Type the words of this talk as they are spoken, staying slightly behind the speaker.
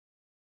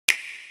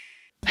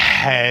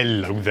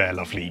Hello there,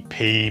 lovely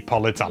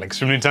people. It's Alex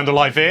from Nintendo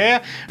Life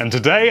here, and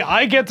today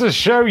I get to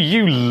show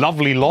you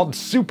lovely lot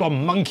Super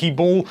Monkey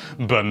Ball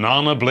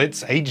Banana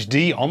Blitz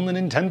HD on the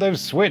Nintendo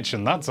Switch,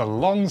 and that's a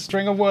long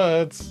string of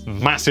words.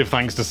 Massive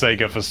thanks to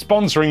Sega for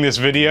sponsoring this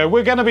video.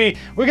 We're gonna be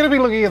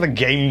looking at the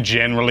game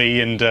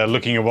generally and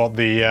looking at what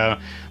the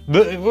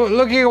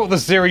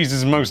series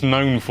is most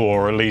known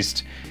for, or at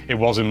least it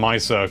was in my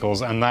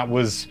circles, and that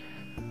was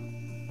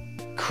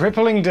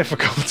crippling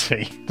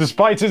difficulty.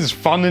 Despite its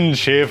fun and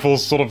cheerful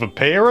sort of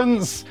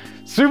appearance,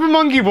 Super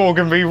Monkey Ball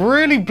can be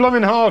really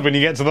blooming hard when you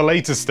get to the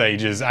later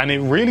stages, and it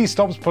really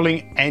stops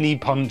pulling any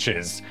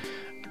punches.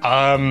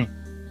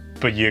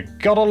 But you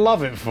gotta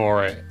love it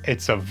for it.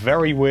 It's a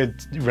very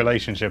weird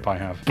relationship I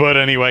have. But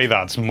anyway,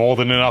 that's more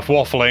than enough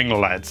waffling.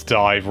 Let's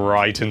dive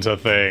right into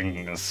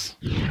things.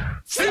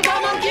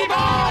 Super Monkey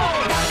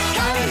Ball!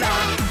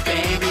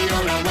 Baby,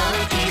 all I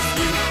want is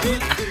you.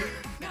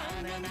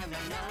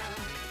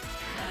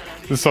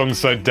 The song's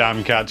so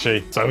damn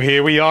catchy. So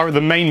here we are at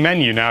the main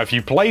menu. Now, if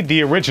you played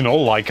the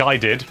original like I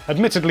did,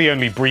 admittedly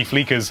only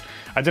briefly because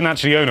I didn't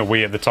actually own a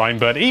Wii at the time,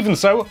 but even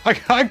so,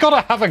 I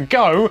gotta have a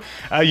go.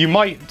 You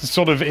might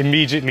sort of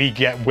immediately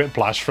get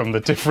whiplash from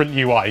the different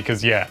UI,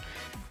 because yeah,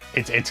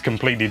 it's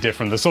completely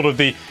different. The sort of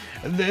the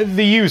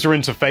user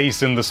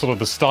interface and the sort of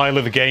the style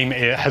of the game,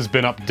 it has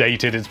been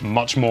updated. It's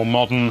much more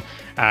modern,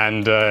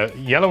 and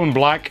yellow and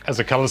black as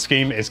a color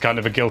scheme is kind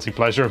of a guilty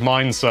pleasure of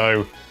mine,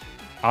 so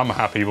I'm a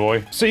happy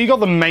boy. So you got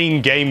the main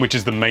game, which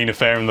is the main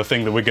affair and the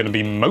thing that we're going to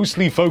be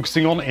mostly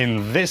focusing on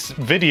in this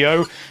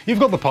video. You've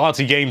got the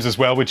party games as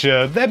well, which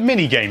are, they're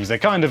mini games. They're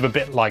kind of a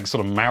bit like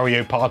sort of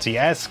Mario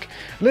Party-esque,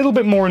 a little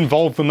bit more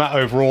involved than that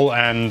overall,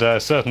 and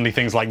certainly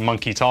things like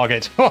Monkey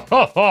Target.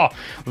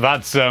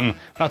 That's a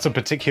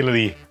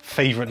particularly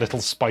favorite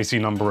little spicy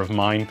number of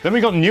mine. Then we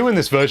got new in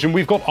this version,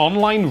 we've got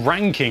online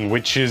ranking,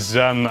 which is,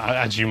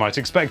 as you might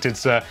expect,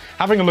 it's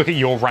having a look at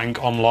your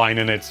rank online,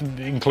 and it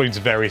includes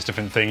various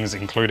different things,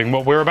 including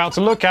what we're about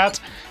to look at,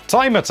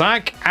 Time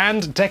Attack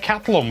and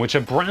Decathlon, which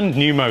are brand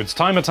new modes.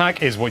 Time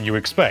Attack is what you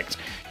expect.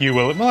 You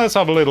will, well, let's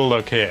have a little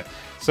look here.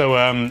 So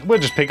we'll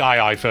just pick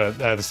II for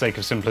the sake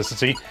of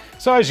simplicity.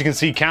 So as you can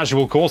see,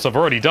 casual course, I've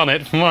already done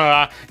it.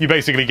 You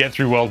basically get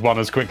through World 1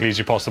 as quickly as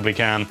you possibly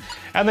can.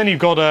 And then you've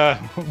got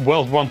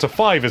World 1 to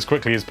 5 as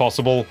quickly as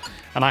possible.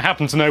 And I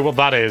happen to know what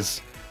that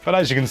is. But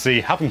as you can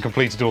see, haven't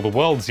completed all the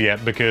worlds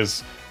yet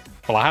because,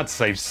 well, I had to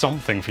save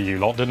something for you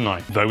lot, didn't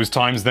I? Those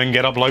times then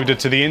get uploaded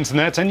to the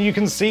internet, and you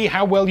can see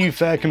how well you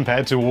fare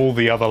compared to all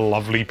the other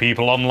lovely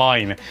people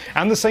online.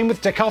 And the same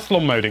with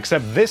Decathlon mode,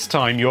 except this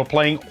time you're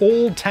playing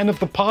all 10 of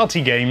the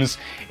party games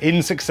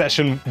in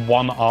succession,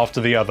 one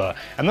after the other.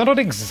 And they're not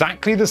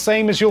exactly the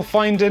same as you'll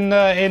find in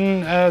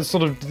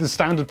sort of the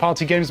standard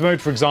party games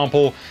mode. For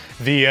example,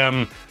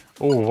 the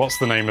oh, what's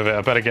the name of it?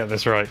 I better get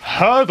this right.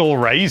 Hurdle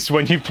race,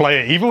 when you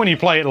play it, even when you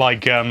play it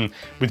like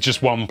with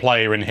just one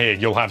player in here,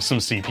 you'll have some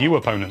CPU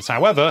opponents.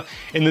 However,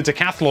 in the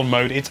Decathlon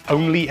mode, it's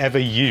only ever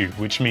you,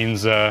 which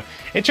means it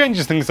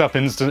changes things up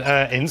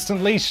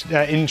instantly,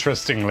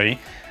 interestingly,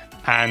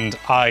 and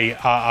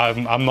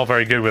I'm not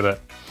very good with it.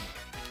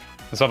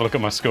 Let's have a look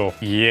at my score.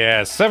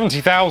 Yeah,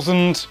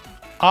 70,000.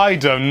 I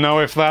don't know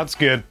if that's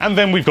good. And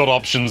then we've got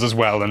options as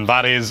well, and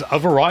that is a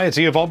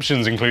variety of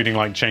options, including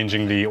like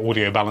changing the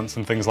audio balance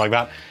and things like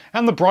that,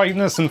 and the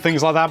brightness and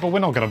things like that, but we're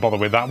not going to bother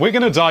with that. We're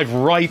going to dive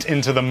right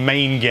into the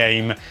main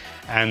game,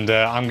 and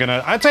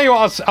I'll tell you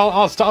what,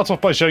 I'll start off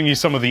by showing you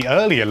some of the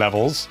earlier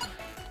levels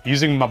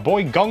using my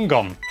boy Gong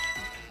Gong.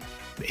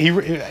 He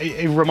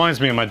reminds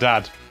me of my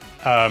dad,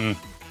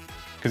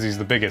 because he's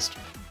the biggest.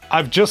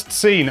 I've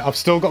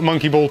still got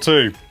Monkey Ball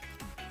 2.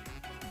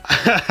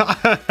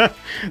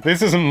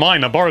 This isn't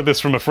mine, I borrowed this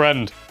from a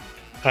friend.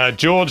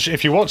 George,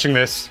 if you're watching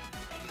this,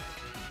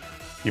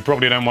 you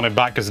probably don't want it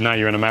back because now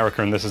you're in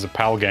America and this is a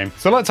PAL game.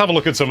 So let's have a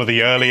look at some of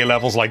the earlier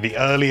levels, like the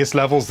earliest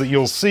levels that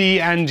you'll see,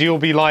 and you'll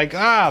be like,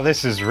 ah,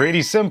 this is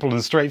really simple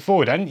and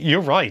straightforward. And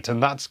you're right,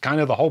 and that's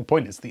kind of the whole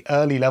point. It's the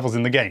early levels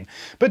in the game.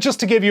 But just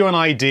to give you an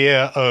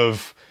idea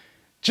of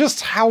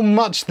just how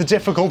much the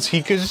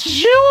difficulty goes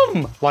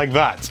zoom like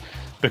that,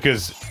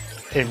 because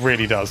it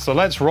really does. So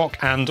let's rock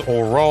and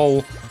or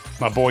roll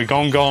my boy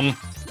Gong Gong.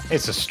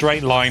 It's a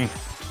straight line,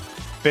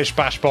 bish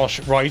bash bosh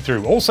right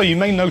through. Also, you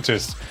may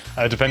notice,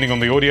 depending on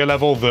the audio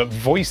level, that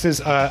voices,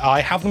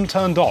 I have them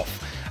turned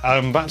off.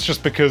 That's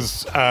just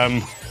because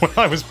when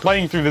I was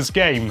playing through this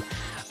game,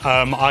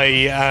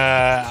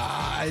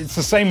 it's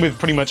the same with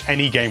pretty much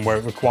any game where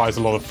it requires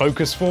a lot of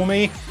focus for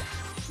me.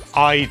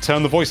 I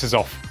turn the voices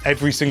off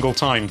every single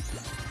time,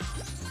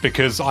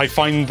 because I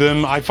find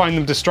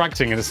them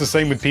distracting, and it's the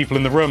same with people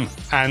in the room.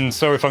 And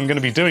so if I'm going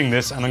to be doing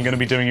this, and I'm going to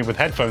be doing it with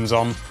headphones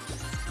on,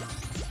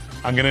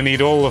 I'm going to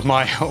need all of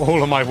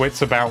my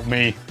wits about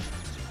me,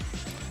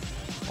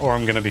 or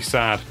I'm going to be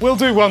sad. We'll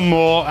do one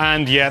more,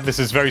 and yeah, this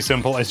is very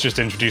simple. It's just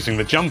introducing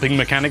the jumping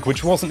mechanic,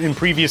 which wasn't in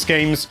previous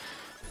games.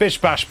 Bish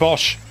bash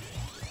bosh.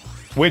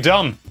 We're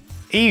done.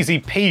 Easy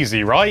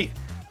peasy, right?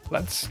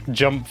 Let's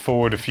jump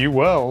forward a few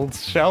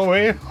worlds, shall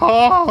we?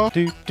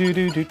 Do do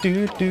do do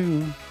do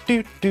do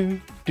do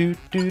do.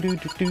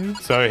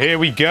 So here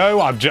we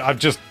go. I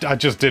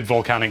just did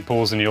volcanic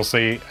pools, and you'll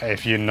see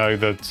if you know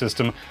the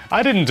system.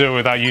 I didn't do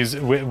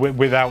it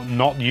without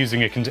not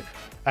using a.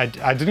 I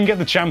didn't get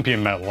the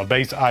champion medal.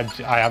 I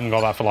haven't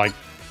got that for like.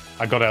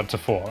 I got it up to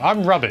 4.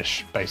 I'm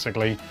rubbish,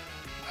 basically,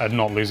 at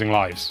not losing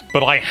lives.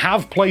 But I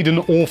have played an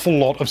awful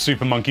lot of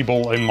Super Monkey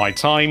Ball in my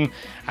time,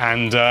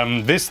 and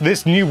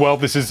this new world,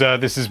 this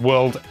is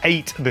world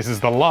 8. This is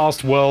the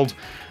last world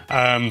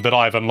that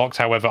I've unlocked.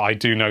 However, I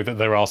do know that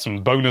there are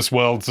some bonus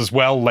worlds as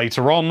well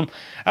later on.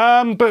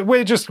 But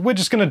we're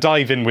just gonna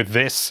dive in with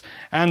this,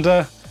 and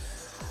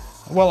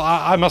well,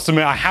 I must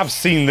admit I have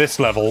seen this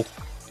level,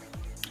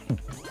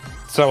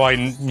 so I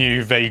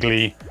knew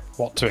vaguely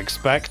what to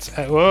expect.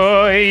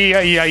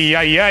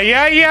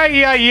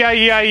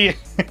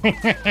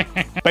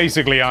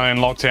 Basically, I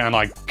unlocked it and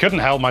I couldn't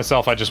help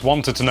myself. I just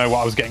wanted to know what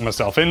I was getting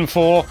myself in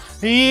for.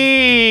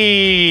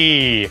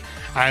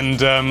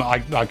 And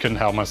I couldn't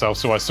help myself,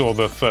 so I saw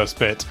the first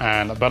bit,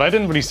 but I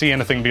didn't really see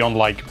anything beyond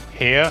like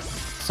here.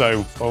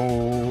 So,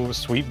 oh,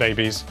 sweet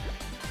babies.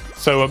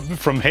 So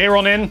from here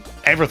on in,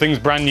 everything's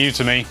brand new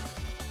to me,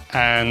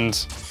 and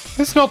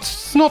it's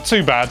not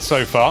too bad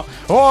so far.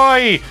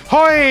 Oi!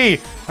 Hoi!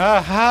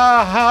 Ha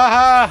ha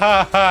ha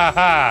ha ha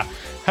ha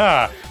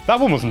ha! That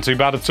one wasn't too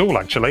bad at all,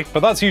 actually. But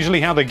that's usually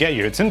how they get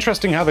you. It's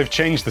interesting how they've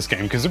changed this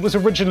game, because it was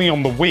originally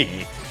on the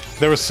Wii.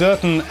 There are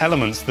certain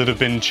elements that have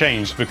been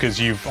changed because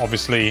you've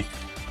obviously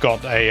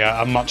got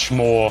a much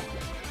more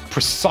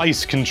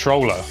precise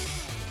controller.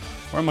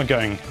 Where am I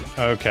going?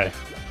 Okay.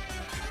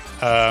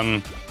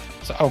 Oh,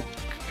 I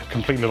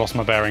completely lost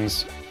my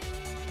bearings.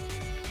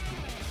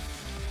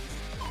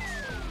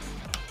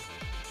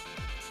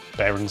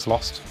 Bearings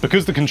lost.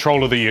 Because the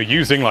controller that you're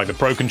using, like the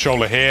Pro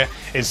Controller here,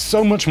 is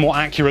so much more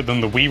accurate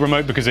than the Wii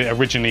Remote because it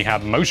originally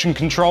had motion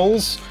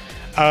controls,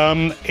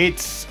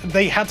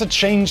 they had to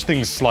change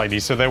things slightly.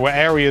 So there were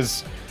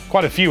areas,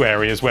 quite a few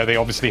areas, where they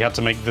obviously had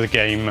to make the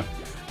game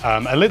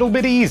a little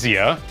bit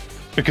easier,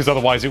 because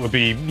otherwise it would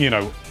be, you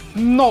know,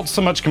 not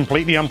so much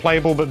completely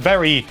unplayable, but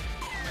very,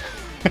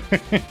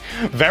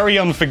 very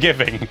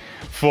unforgiving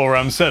for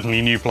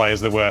certainly new players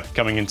that were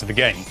coming into the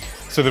game.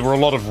 So there were a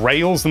lot of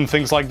rails and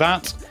things like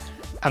that,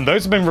 and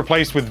those have been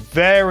replaced with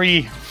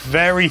very,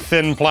 very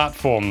thin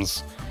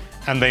platforms,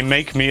 and they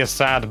make me a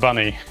sad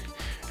bunny.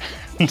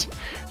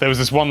 There was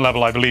this one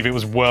level, I believe it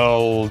was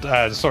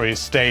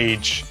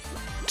stage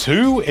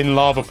 2 in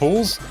lava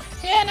pools.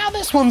 Yeah, now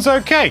this one's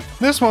okay.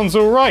 This one's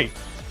all right.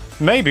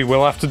 Maybe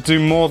we'll have to do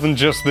more than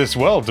just this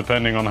world,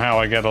 depending on how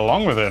I get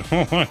along with it.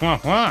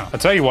 I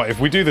tell you what, if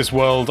we do this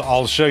world,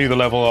 I'll show you the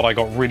level that I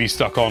got really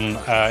stuck on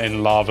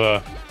in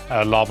lava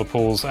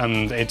pools,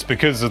 and it's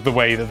because of the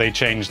way that they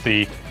changed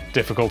the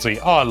difficulty.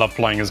 Oh, I love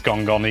playing as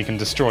Gongon. He can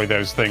destroy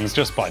those things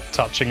just by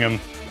touching them.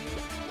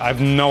 I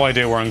have no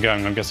idea where I'm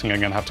going. I'm guessing I'm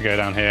going to have to go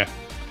down here.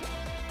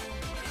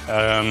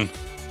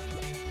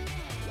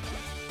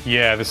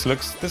 Yeah, this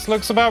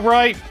looks about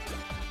right.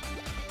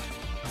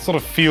 Sort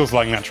of feels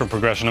like natural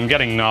progression. I'm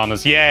getting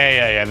nanas.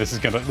 Yeah. This has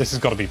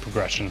got to be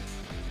progression.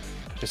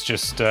 It's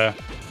just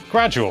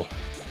gradual.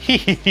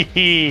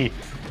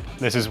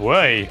 This is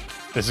where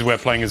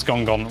playing as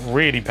Gongon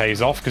really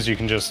pays off, because you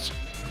can just,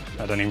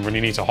 I don't even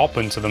really need to hop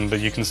into them, but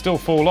you can still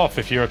fall off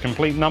if you're a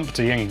complete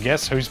numpty. And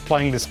guess who's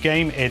playing this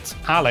game? It's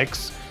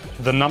Alex,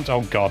 the numpty.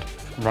 Oh god,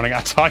 I'm running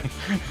out of time.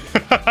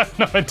 I have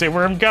no idea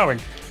where I'm going.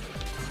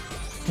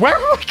 Where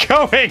am I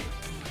going?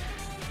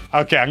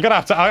 Okay, I'm gonna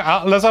have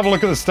to. Let's have a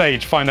look at the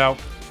stage, find out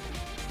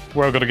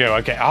where I've got to go.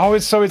 Okay. Oh,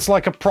 so it's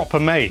like a proper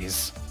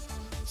maze.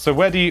 So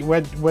where do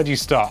you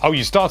start? Oh,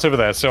 you start over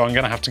there. So I'm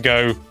gonna have to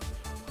go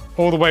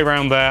all the way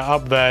around there,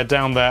 up there,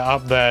 down there,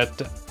 up there.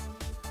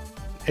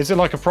 Is it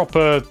like a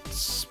proper?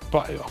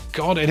 Oh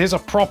God, it is a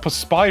proper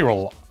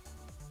spiral.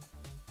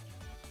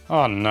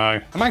 Oh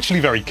no. I'm actually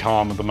very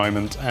calm at the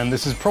moment, and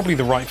this is probably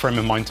the right frame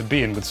of mind to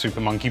be in with Super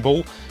Monkey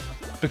Ball,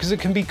 because it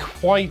can be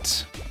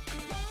quite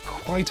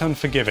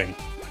unforgiving.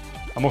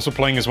 I'm also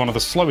playing as one of the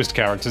slowest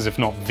characters, if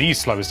not the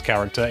slowest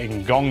character,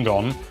 in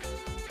Gongon,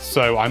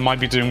 so I might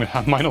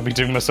not be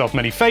doing myself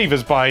many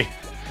favors by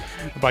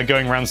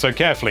going around so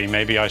carefully.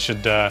 Maybe I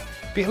should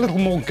be a little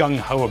more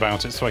gung-ho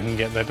about it so I can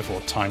get there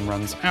before time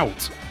runs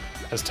out.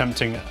 As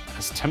tempting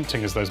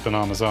as those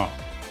bananas are,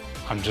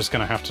 I'm just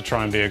going to have to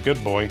try and be a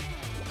good boy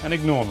and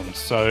ignore them.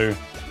 So,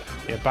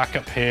 yeah, back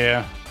up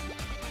here.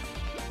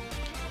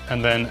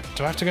 And then,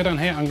 do I have to go down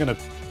here? I'm going to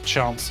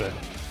chance it.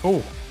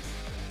 Oh.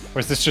 Or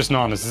is this just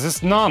nanas? Is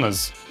this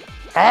nanas?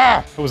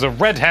 Ah! It was a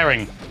red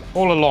herring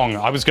all along.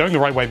 I was going the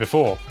right way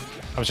before.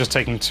 I was just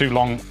taking too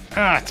long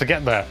to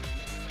get there.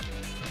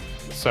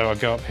 So I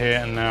go up here,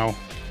 and now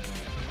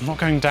I'm not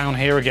going down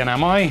here again,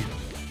 am I?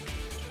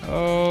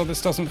 Oh,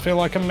 this doesn't feel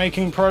like I'm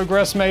making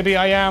progress. Maybe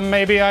I am,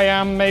 maybe I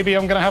am. Maybe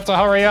I'm gonna have to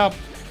hurry up.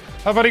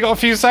 I've only got a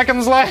few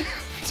seconds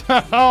left.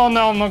 Oh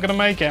no, I'm not gonna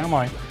make it, am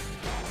I?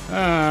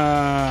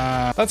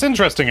 That's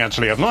interesting,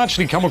 actually. I've not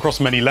actually come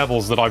across many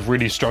levels that I've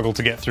really struggled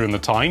to get through in the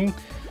time.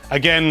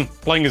 Again,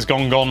 playing as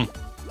Gongon,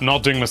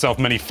 not doing myself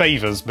many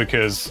favors,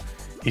 because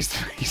He's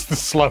the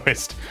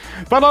slowest.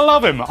 But I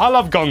love him. I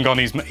love Gongon.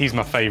 He's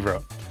my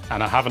favorite.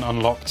 And I haven't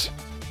unlocked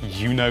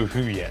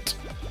you-know-who yet.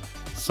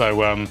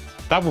 So,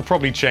 that will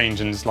probably change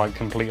and is like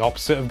complete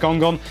opposite of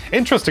Gongon.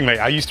 Interestingly,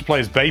 I used to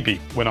play as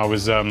Baby when I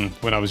was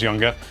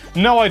younger.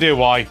 No idea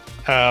why.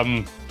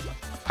 I'm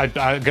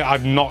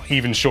not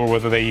even sure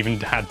whether they even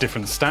had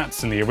different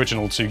stats in the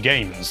original 2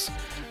 games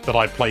that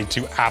I played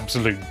to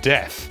absolute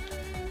death.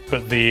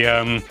 But the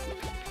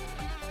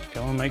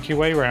go on, make your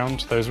way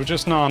around. Those were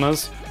just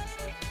nanas.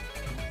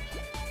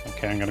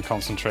 Okay, I'm going to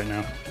concentrate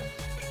now.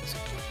 Let's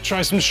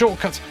try some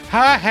shortcuts.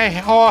 Ha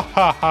hey oh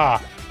ha ha.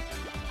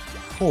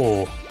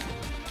 Oh.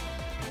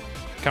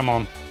 Come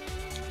on.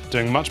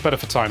 Doing much better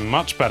for time.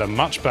 Much better,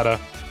 much better.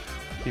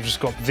 You've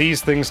just got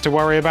these things to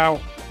worry about.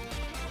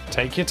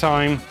 Take your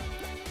time.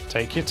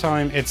 Take your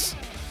time. It's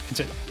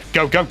a...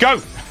 Go, go,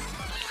 go!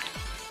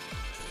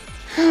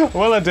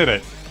 Well, I did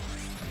it.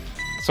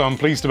 So I'm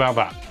pleased about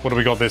that. What do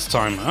we got this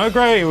time? Oh,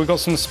 great. We've got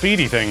some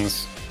speedy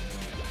things.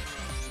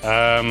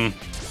 I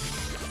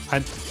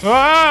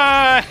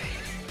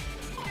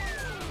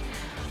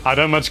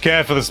don't much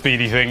care for the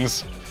speedy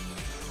things.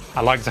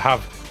 I like to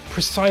have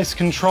precise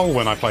control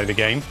when I play the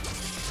game,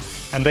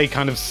 and they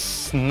kind of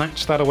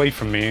snatch that away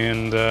from me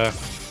and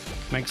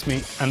makes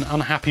me an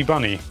unhappy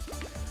bunny.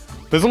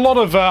 There's a lot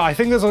of I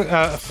think there's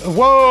a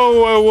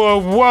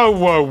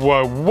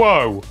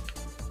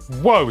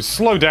whoa,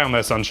 slow down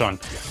there, sunshine.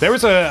 There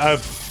is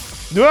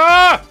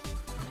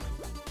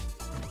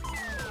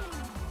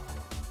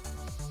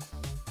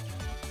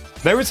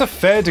there is a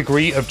fair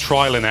degree of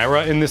trial and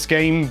error in this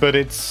game, but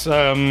it's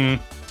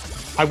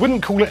I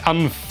wouldn't call it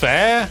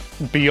unfair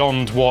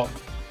beyond what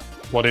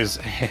is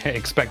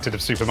expected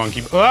of Super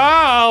Monkey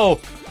Ball.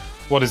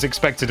 What is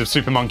expected of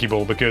Super Monkey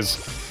Ball, because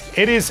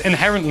it is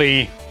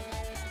inherently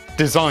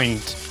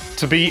designed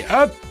to be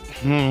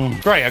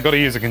great, I gotta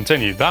use a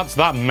continue. That's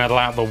that medal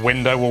out the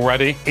window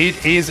already.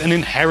 It is an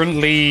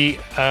inherently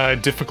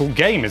difficult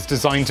game. It's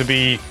designed to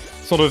be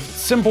sort of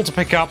simple to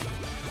pick up,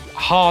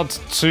 hard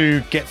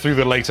to get through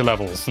the later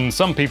levels. And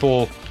some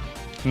people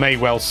may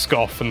well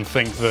scoff and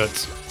think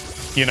that,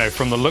 you know,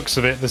 from the looks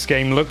of it, this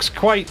game looks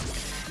quite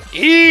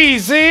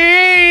easy!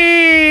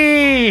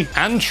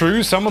 And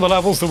true, some of the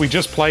levels that we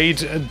just played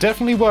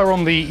definitely were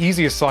on the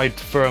easier side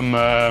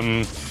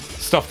from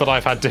stuff that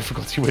I've had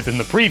difficulty with in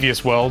the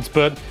previous worlds,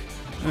 but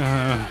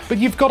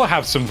you've got to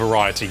have some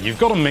variety. You've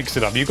got to mix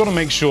it up. You've got to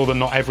make sure that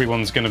not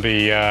everyone's going to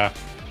be,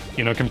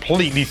 you know,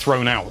 completely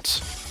thrown out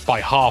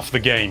by half the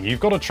game. You've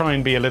got to try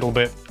and be a little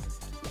bit,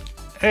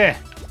 a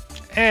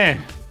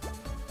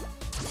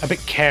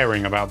bit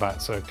caring about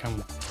that. So come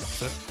on.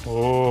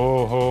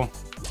 Oh,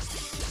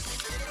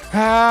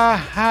 ha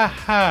ha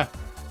ha!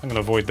 I'm going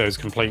to avoid those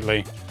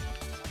completely.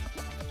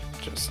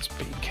 Just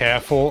be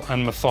careful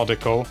and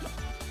methodical.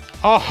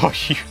 Oh,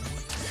 you...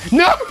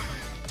 No!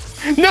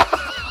 No!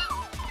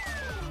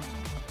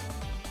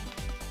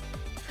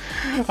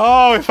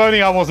 Oh, if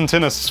only I wasn't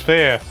in a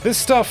sphere. This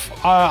stuff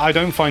I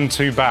don't find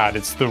too bad.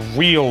 It's the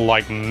real,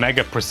 like,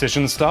 mega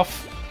precision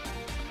stuff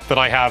that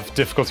I have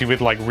difficulty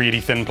with, like really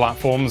thin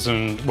platforms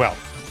and, well,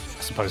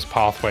 I suppose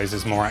pathways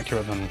is more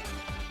accurate than...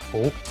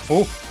 Oh,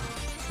 oh.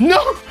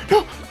 No!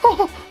 No!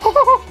 Oh, oh, oh,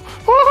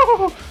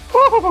 oh,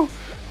 oh,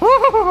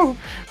 oh.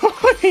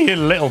 You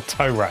little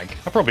toe rag.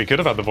 I probably could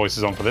have had the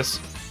voices on for this.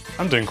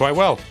 I'm doing quite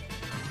well.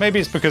 Maybe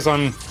it's because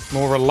I'm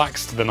more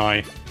relaxed than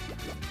I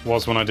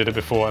was when I did it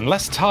before, and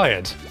less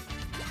tired.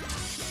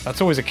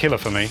 That's always a killer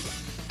for me.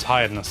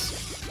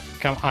 Tiredness.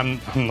 I'm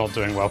not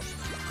doing well.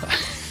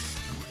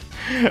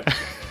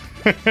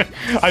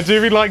 I do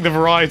really like the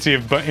variety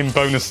of in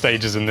bonus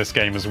stages in this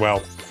game as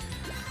well.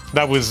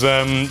 That was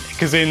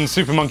because in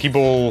Super Monkey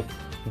Ball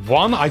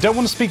 1, I don't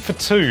want to speak for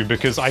 2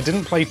 because I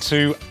didn't play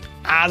 2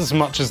 as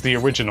much as the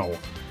original.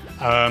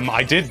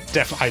 I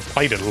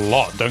played it a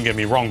lot, don't get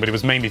me wrong, but it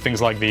was mainly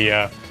things like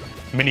the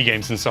mini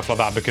games and stuff like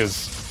that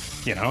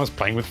because, you know, I was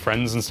playing with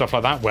friends and stuff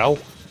like that. Well,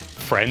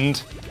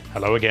 friend,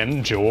 hello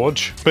again,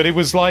 George. But it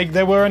was like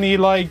there were only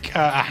like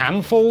a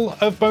handful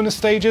of bonus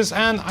stages,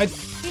 and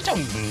you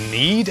don't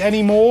need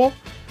any more.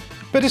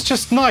 But it's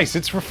just nice,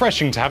 it's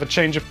refreshing to have a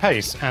change of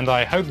pace, and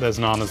I hope there's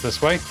nanas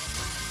this way.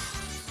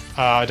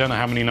 I don't know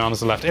how many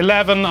nanas are left.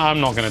 11! I'm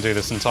not going to do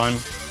this in time.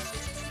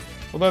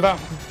 Although that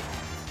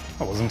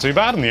wasn't too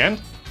bad in the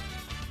end.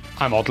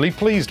 I'm oddly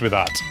pleased with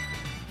that.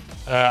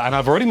 And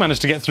I've already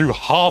managed to get through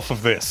half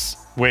of this,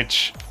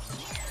 which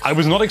I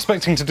was not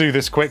expecting to do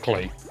this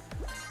quickly.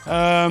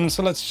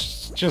 So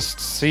let's just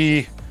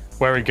see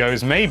where it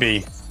goes.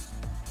 Maybe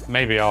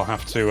I'll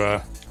have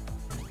to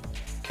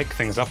kick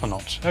things up a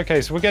notch.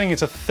 Okay, so we're getting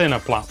into thinner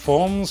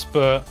platforms,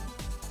 but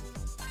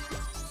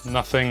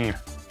nothing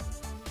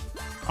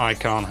I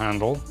can't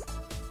handle.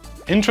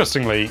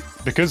 Interestingly,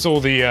 because all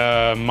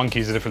the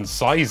monkeys are different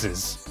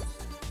sizes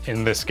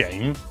in this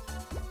game,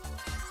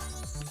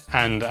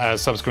 and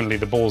subsequently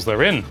the balls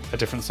they're in are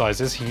different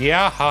sizes,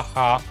 yeah, ha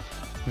ha,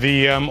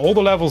 all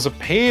the levels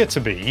appear to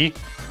be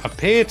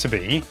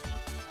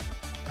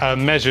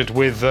measured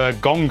with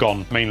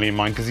Gongon mainly in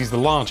mind because he's the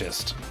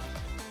largest.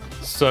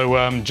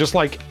 So just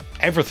like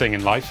everything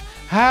in life,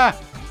 there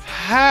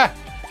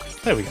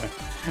we go.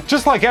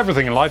 Just like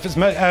everything in life, it's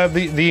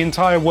the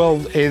entire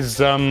world is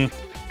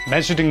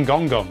measured in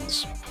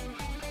gongons,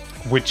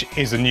 which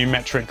is a new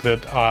metric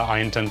that I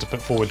intend to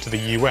put forward to the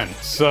UN.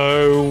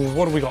 So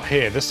what do we got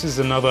here? This is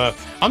another...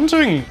 I'm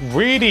doing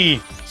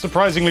really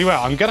surprisingly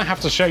well. I'm gonna have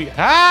to show you...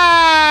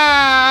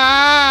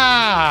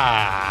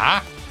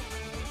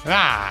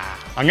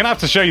 I'm gonna have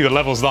to show you the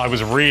levels that I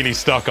was really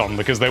stuck on,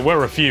 because there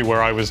were a few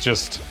where I was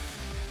just,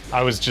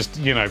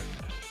 you know,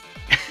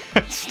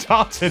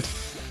 started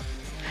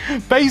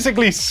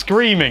basically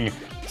screaming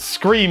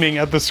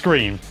at the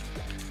screen,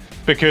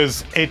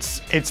 because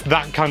it's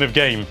that kind of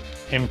game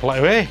in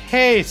play.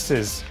 Okay,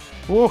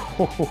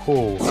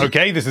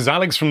 this is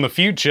Alex from the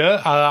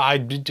future.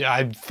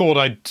 I thought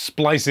I'd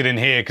splice it in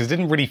here because it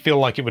didn't really feel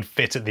like it would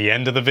fit at the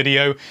end of the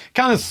video.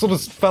 Kind of sort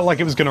of felt like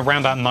it was going to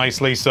round out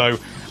nicely, so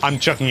I'm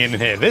chucking it in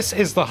here. This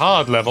is the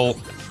hard level,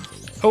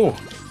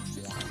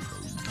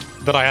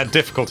 that I had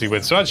difficulty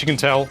with. So as you can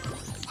tell,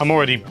 I'm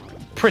already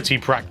pretty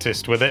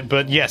practiced with it,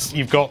 but yes,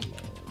 you've got...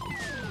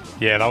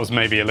 Yeah, that was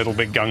maybe a little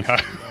bit gung-ho.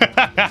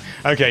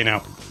 Okay,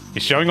 now,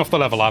 you're showing off the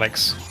level,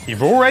 Alex.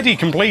 You've already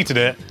completed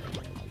it.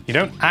 You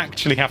don't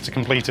actually have to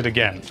complete it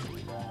again.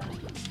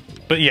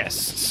 But yes,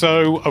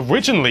 so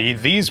originally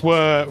these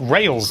were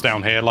rails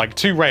down here, like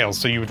 2 rails,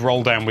 so you would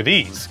roll down with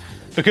ease.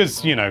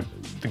 Because, you know,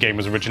 the game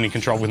was originally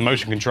controlled with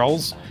motion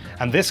controls,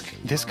 and this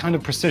kind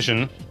of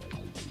precision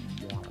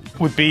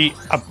would be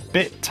a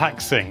bit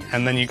taxing.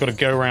 And then you've got to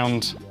go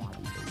around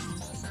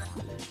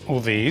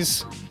all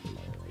these.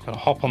 Gotta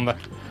hop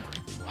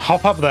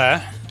up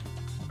there.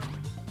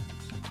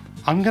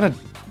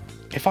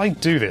 If I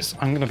do this,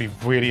 I'm gonna be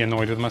really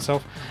annoyed with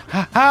myself.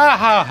 Ha ha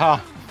ha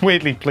ha!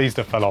 Weirdly pleased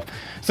I fell off.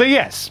 So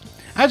yes,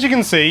 as you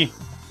can see,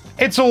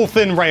 it's all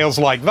thin rails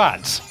like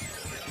that.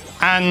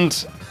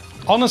 And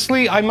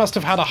honestly, I must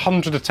have had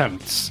 100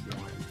 attempts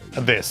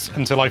at this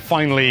until I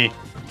finally,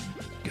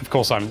 of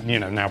course I'm, you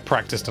know, now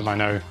practiced and I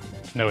know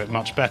it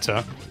much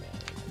better.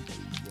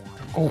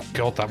 Oh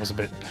god, that was a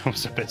bit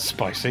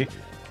spicy.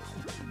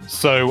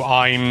 So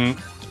I'm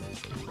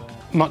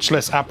much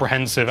less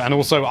apprehensive, and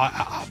also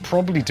I'm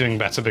probably doing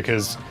better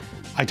because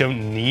I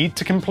don't need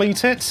to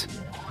complete it.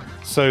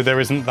 So there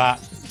isn't that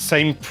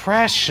same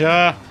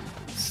pressure.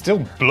 Still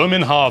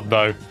blooming hard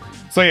though.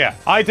 So yeah,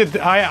 I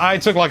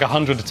took like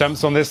 100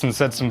 attempts on this and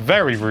said some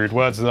very rude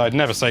words that I'd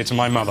never say to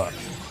my mother.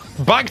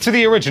 Back to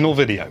the original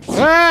video.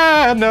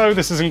 No,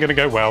 this isn't gonna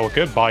go well.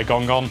 Goodbye,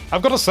 Gongon.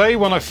 I've got to say,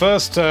 when I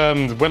first,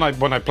 when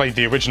I played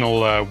the original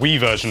Wii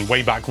version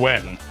way back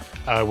when,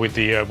 with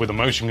the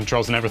motion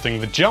controls and everything,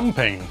 the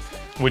jumping,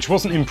 which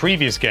wasn't in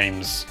previous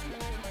games,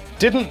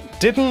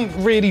 didn't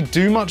really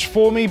do much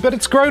for me, but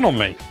it's grown on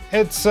me.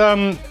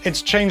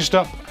 It's changed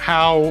up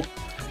how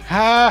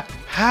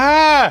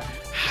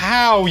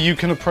you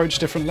can approach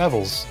different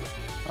levels.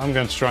 I'm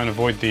going to try and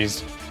avoid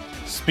these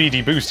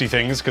speedy boosty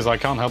things because I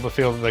can't help but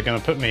feel that they're going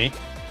to put me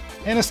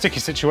in a sticky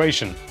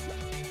situation.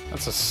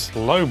 That's a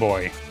slow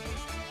boy.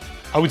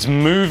 Oh, it's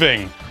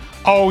moving.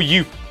 Oh,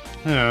 you...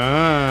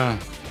 So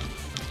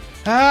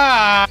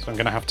I'm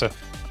going to have to...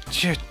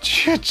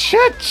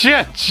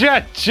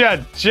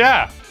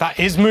 That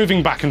is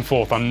moving back and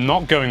forth. I'm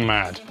not going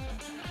mad.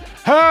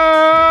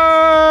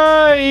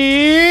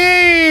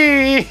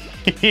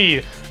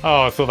 Oh,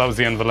 I thought that was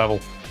the end of the level.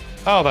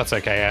 Oh, that's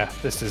okay, yeah.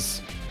 This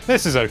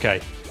is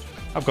okay.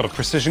 I've got a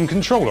precision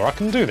controller. I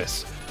can do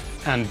this.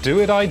 And do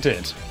it I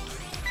did.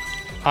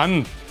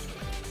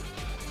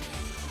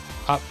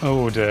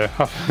 Oh dear.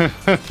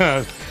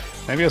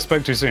 Maybe I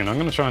spoke too soon. I'm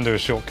going to try and do a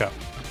shortcut.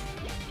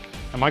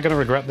 Am I going to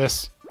regret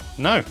this?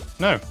 No,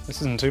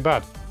 this isn't too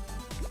bad.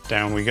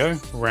 Down we go.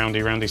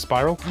 Roundy, roundy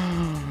spiral.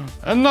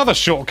 Another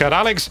shortcut,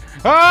 Alex.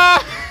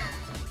 Ah!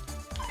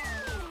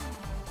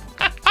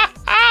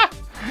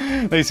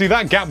 You see,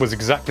 that gap was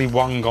exactly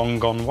one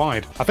gone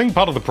wide. I think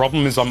part of the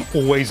problem is I'm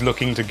always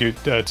looking to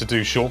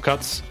do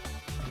shortcuts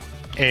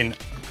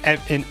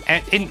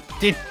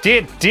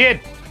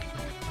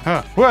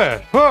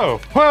Whoa.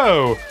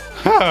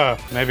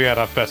 Maybe I'd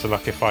have better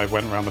luck if I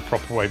went around the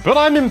proper way, but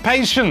I'm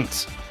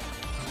impatient.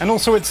 And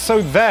also it's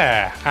so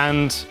there,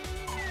 and...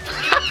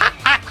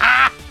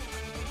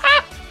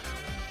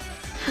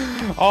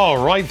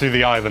 Oh, right through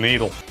the eye of the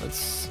needle.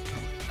 Let's...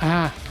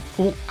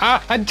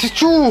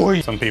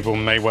 destroy! Some people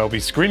may well be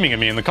screaming at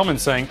me in the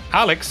comments saying,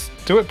 Alex,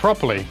 do it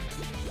properly.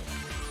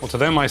 Well, to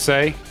them I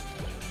say,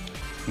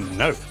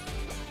 no.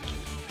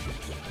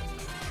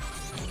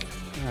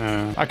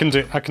 I can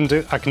do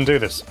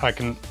this. I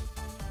can...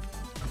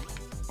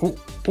 Ooh.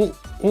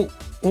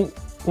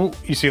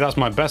 You see, that's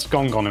my best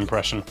Gongon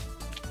impression.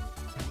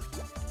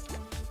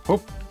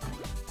 Hoop.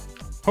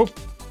 Hoop.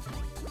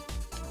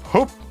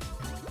 Hoop.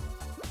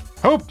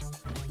 Hoop.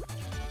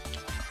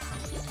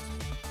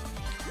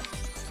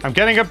 I'm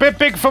getting a bit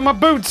big for my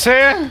boots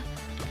here.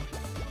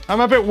 I'm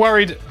a bit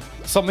worried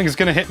something's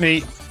going to hit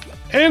me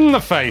in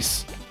the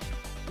face.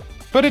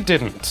 But it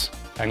didn't.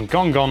 And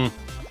Gongon...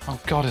 Oh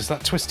god, is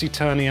that twisty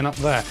turny and up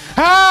there?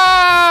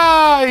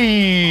 Hi!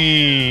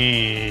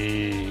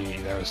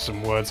 There are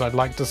some words I'd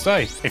like to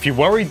say. If you're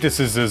worried this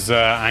is as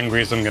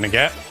angry as I'm gonna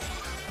get,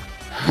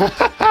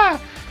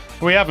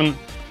 we haven't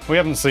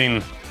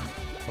seen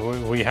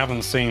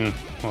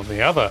what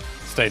the other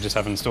stages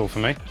have in store for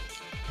me.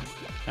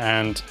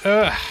 And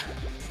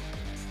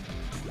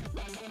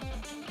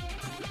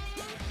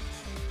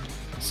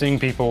seeing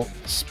people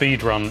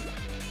speedrun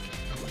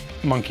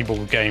Monkey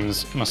Ball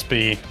games must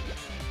be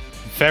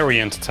very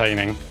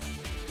entertaining.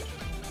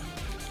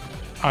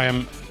 I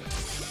am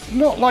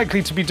not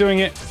likely to be doing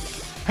it.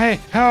 Hey,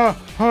 I've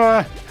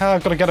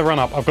got to get a run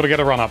up. I've got to get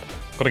a run up.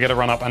 Got to get a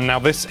run up. And now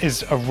this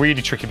is a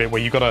really tricky bit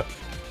where you've got to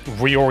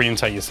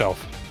reorientate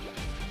yourself.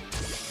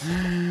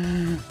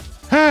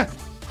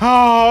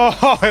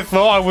 Oh, I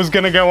thought I was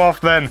going to go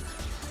off then.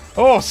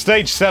 Oh,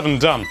 stage 7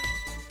 done.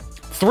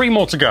 3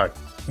 more to go.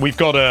 We've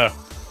got, well,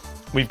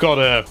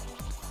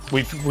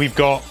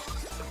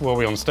 are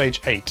we on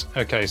stage 8?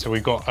 Okay, so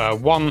we've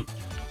got one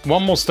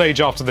more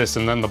stage after this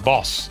and then the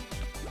boss.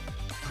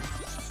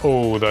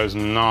 Oh, those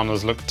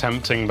nanas look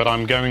tempting, but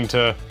I'm going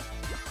to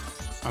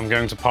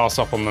pass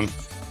up on them.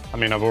 I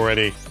mean, I've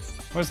already...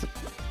 What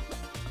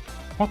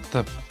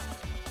the...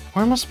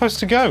 Where am I supposed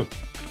to go?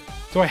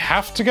 Do I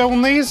have to go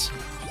on these?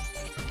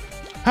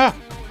 Ha!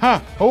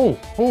 Ha! Oh!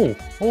 Oh!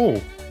 Oh!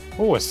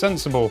 Oh, a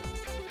sensible.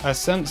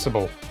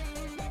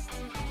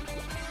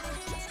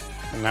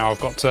 And now I've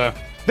got to...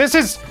 This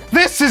is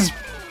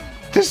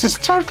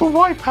total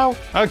wipeout!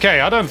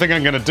 Okay, I don't think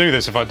I'm going to do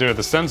this if I do it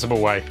the sensible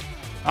way.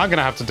 I'm going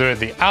to have to do it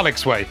the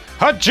Alex way.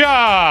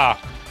 Haja!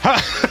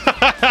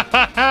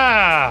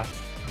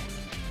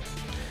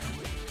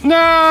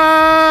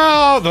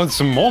 No! There's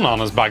some more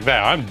nanas back there.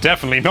 I'm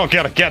definitely not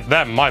going to get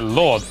them, my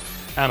lord.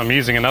 And I'm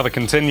using another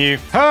continue.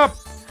 Hup!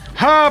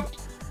 Hup!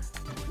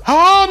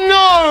 Oh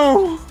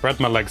no! Spread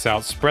my legs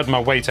out, spread my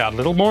weight out a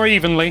little more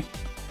evenly.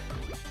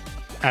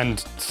 And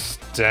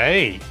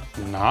stay.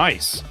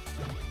 Nice.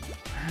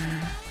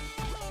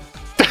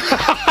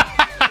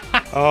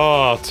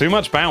 Oh, too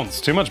much bounce,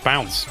 too much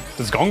bounce.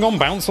 Does Gong Gong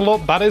bounce a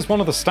lot? That is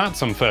one of the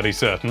stats, I'm fairly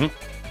certain.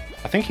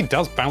 I think he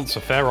does bounce a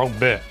fair old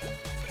bit.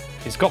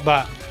 He's got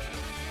that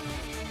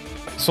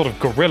sort of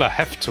gorilla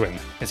heft to him.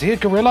 Is he a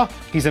gorilla?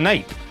 He's an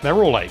ape. They're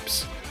all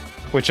apes.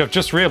 Which I've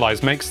just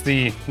realized makes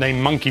the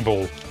name Monkey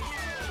Ball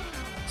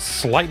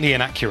slightly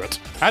inaccurate.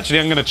 Actually,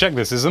 I'm going to check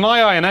this. Is an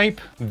ii an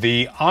ape?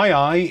 The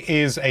ii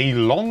is a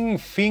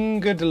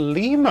long-fingered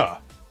lemur.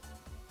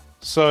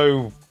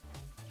 So...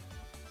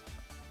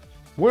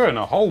 we're in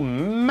a whole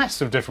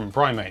mess of different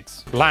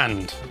primates.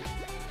 Land.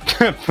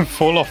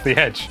 Fall off the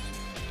edge.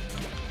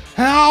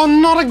 Oh,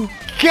 not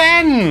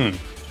again!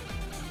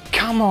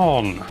 Come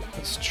on.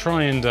 Let's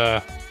try and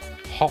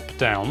hop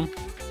down.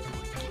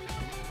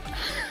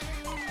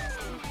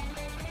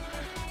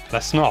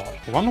 Let's not.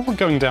 I wonder what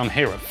going down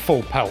here at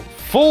full pelt.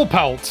 Full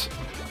pelt!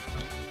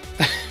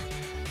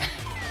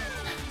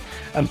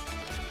 And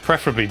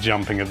preferably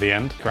jumping at the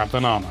end. Grab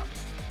banana.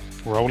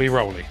 Roly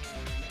roly.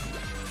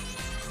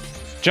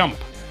 Jump.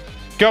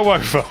 Go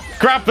over.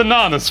 Grab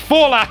bananas.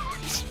 Fall out.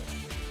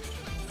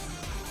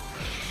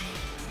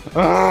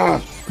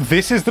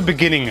 This is the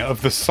beginning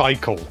of the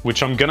cycle,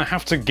 which I'm gonna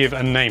have to give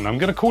a name. I'm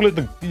gonna call it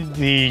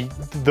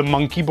the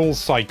Monkey Ball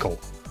cycle,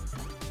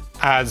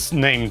 as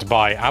named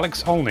by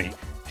Alex Olney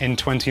in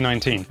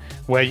 2019,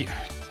 where you...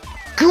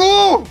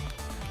 Go!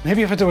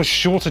 Maybe if I do a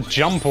shorter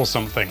jump or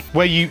something,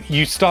 where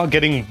you start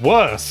getting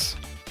worse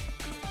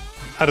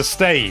at a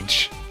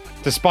stage,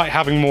 despite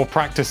having more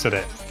practice at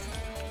it.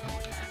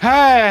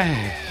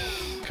 Hey!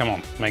 Come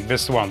on, make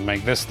this the one,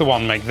 make this the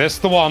one, make this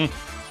the one.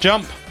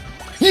 Jump.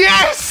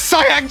 Yes!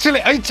 I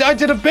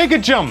did a bigger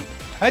jump.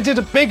 I did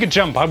a bigger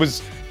jump. You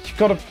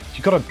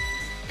gotta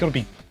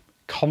be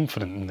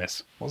confident in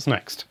this. What's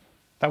next?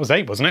 That was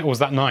 8, wasn't it? Or was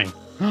that 9?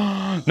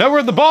 No, we're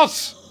at the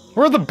boss!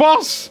 We're at the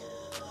boss!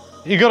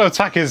 You gotta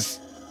attack that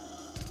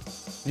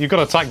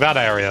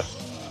area.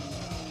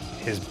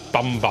 His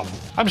bum.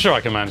 I'm sure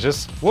I can manage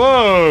this.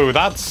 Whoa,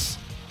 that's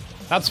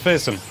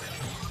fearsome.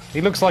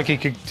 He looks like he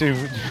could do...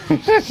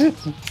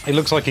 He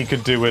looks like he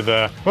could do with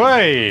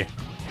Hey!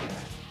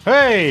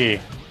 Hey!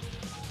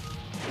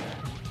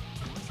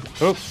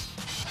 Oops.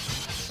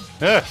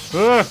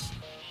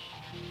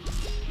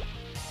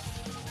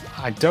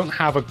 I don't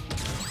have a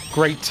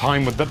great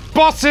time with the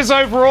bosses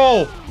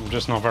overall! I'm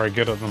just not very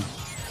good at them.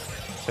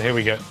 So here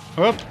we go.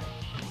 Up.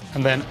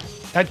 And then...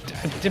 Tip.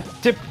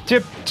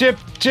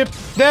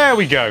 There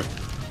we go.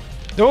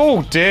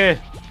 Oh,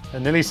 dear. I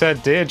nearly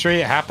said, Deirdre,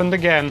 it happened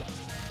again.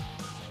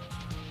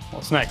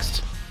 What's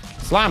next?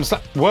 Slam.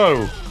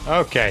 Whoa.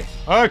 Okay.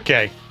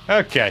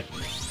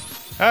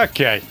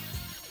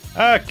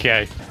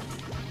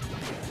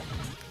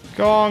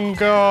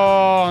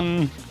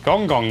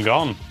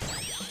 Gone.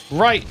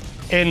 Right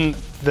in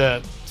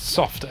the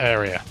soft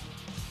area.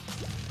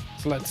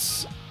 So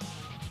let's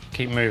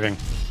keep moving.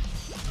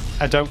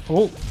 I don't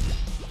want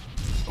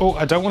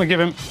to give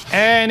him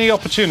any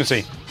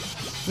opportunity.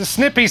 The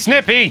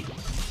Snippy!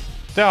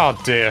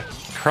 Oh dear.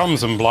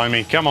 Crumbs and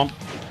blimey. Come on.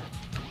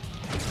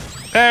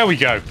 There we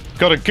go.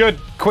 Got a good,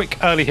 quick,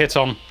 early hit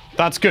on.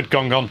 That's good,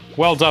 Gong Gong.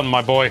 Well done,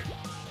 my boy.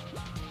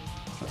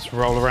 Just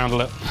roll around a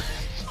little.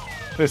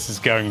 This is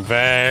going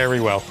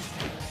very well.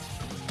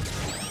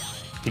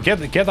 You get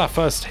that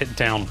first hit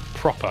down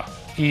proper,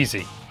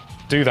 easy.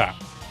 Do that,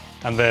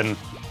 and then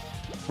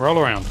roll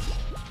around,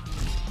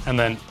 and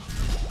then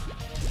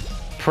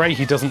pray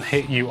he doesn't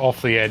hit you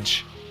off the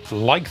edge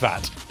like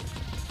that.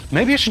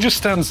 Maybe I should just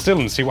stand still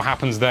and see what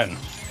happens then.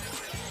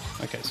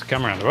 Okay, so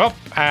come around, up,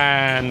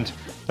 and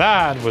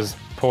that was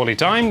poorly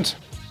timed,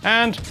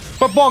 and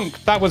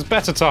bonk, that was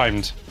better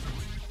timed.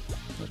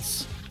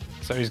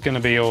 So he's going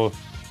to be all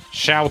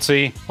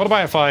shouty. What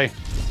about if I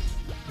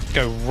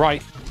go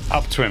right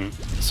up to him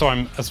so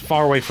I'm as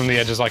far away from the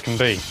edge as I can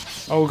be?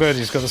 Oh good,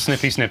 he's got the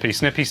snippy, snippy,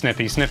 snippy,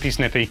 snippy, snippy,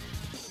 snippy.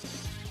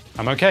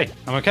 I'm okay,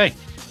 I'm okay.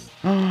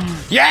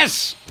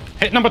 Yes!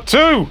 Hit number 2!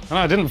 And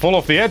I didn't fall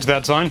off the edge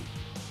that time.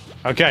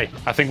 Okay,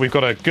 I think we've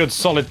got a good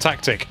solid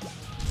tactic.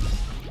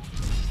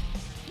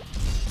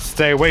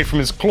 Stay away from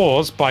his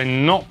claws by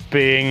not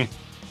being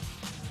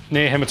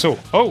near him at all.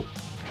 Oh!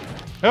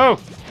 Oh!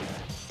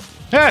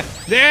 Yeah,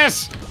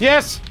 yes!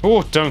 Yes!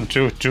 Oh, don't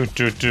do.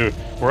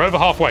 We're over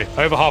halfway,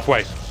 over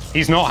halfway.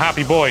 He's not a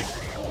happy boy.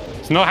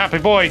 He's not a happy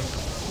boy.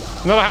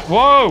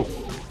 Whoa!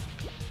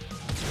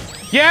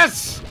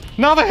 Yes!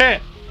 Another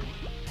hit!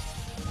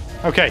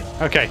 Okay,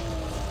 okay,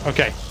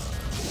 okay.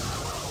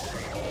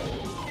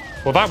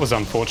 Well, that was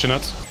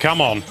unfortunate. Come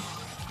on.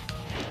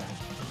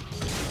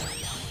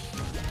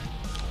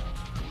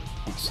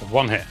 So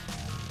 1 hit.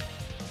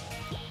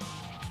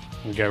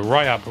 And go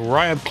right up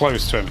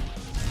close to him.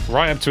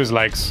 Right up to his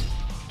legs.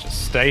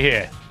 Just stay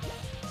here.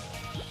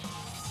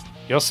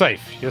 You're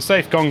safe. You're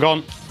safe,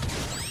 Gon.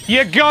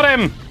 You got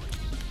him!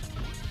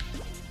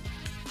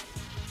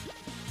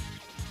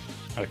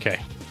 Okay.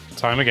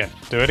 Time again.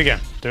 Do it again.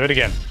 Do it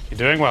again. You're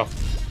doing well.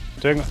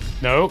 Doing well.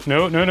 No,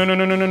 no, no, no, no,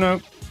 no, no, no,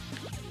 no.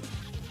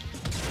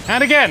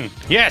 And again!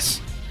 Yes!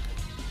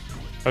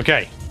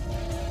 Okay.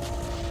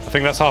 I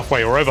think that's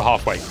halfway or over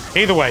halfway.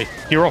 Either way,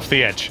 you're off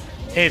the edge.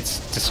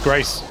 It's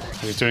disgrace.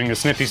 He's doing the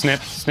snippy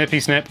snip,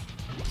 snippy snip.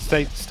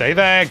 Stay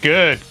there.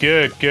 Good,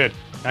 good, good.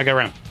 Now go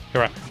around.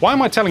 Go around. Why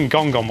am I telling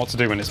Gon what to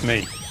do when it's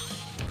me?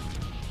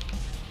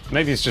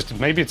 Maybe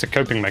it's a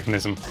coping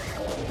mechanism.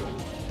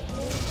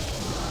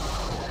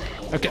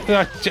 Okay.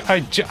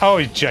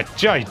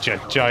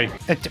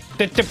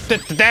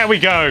 There we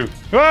go.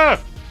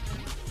 Ah!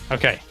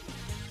 Okay.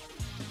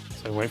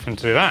 So wait for him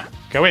to do that.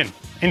 Go in.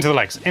 Into the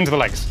legs. Into the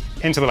legs.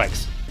 Into the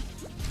legs.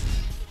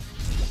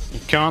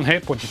 You can't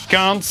hit what you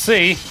can't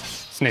see.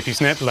 Snippy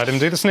snip. Let him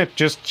do the snip.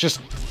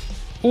 Just.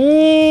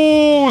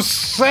 Ooh,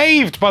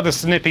 saved by the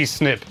snippy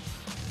snip.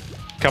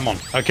 Come on.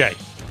 Okay.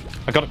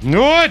 I got it.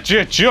 No,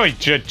 joy.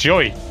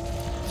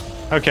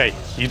 Okay.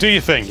 You do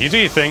your thing. You do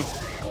your thing.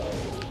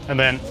 And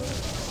then.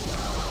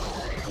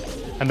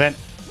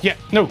 Yeah.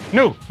 No.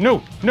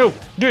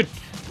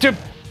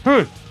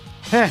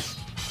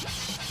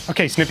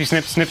 Okay. Snippy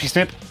snip. Snippy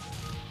snip.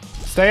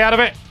 Stay out of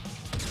it.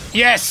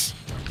 Yes.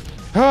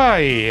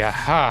 Hi.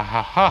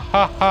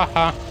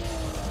 Ha.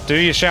 Do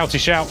your shouty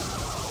shout.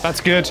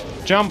 That's good.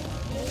 Jump.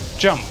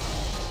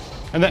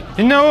 And then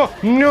no.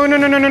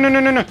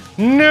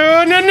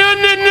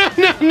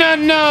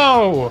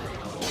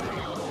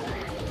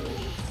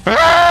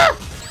 Ah!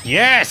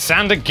 Yes,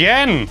 and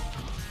again.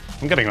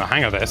 I'm getting the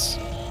hang of this.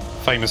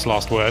 Famous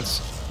last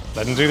words.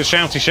 Let him do the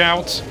shouty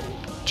shout.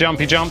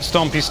 Jumpy jump,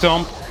 stompy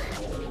stomp.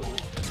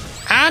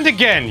 And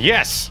again,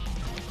 yes.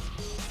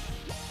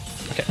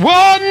 Okay.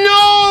 Whoa,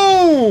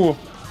 no!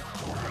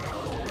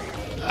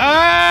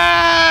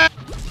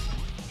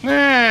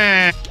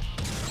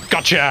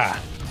 Gotcha!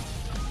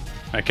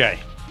 Okay.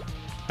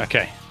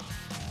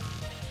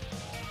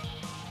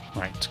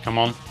 Right, come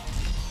on.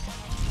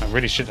 I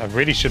really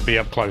should be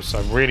up close.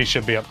 I really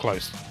should be up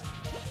close.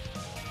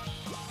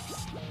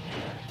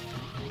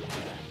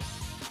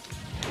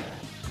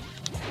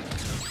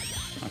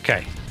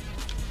 Okay.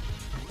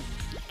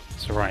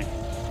 So right.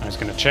 I was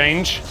gonna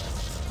change.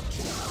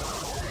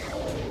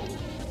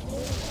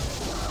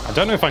 I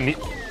don't know if I need...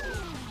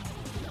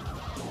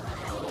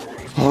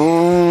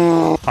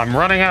 I'm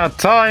running out of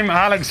time,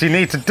 Alex. You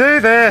need to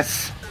do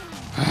this.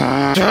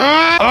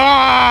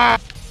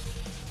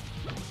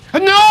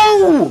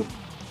 No!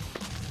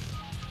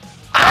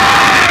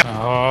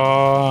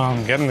 Oh,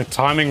 I'm getting the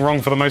timing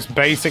wrong for the most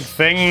basic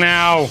thing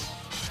now.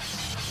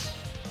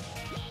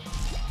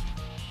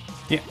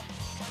 Yeah,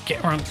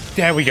 get around.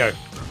 There we go.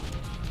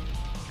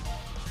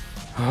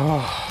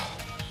 Oh,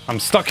 I'm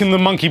stuck in the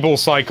monkey ball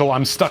cycle. I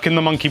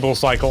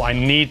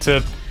need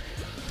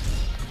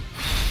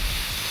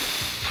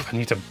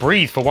to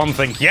breathe for one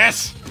thing.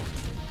 Yes!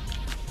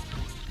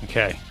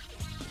 Okay.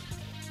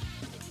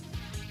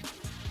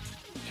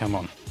 Come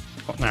on.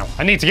 What now?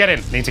 I need to get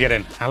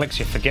in. Alex,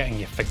 you're forgetting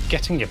your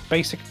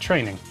basic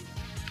training.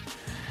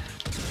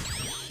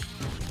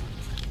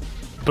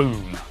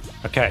 Boom.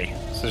 Okay,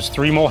 so there's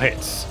 3 more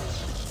hits.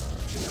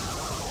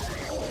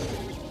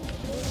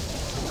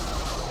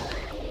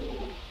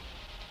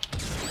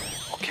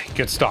 Okay,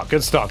 good start.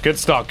 He's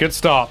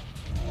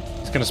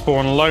gonna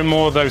spawn a load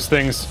more of those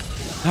things.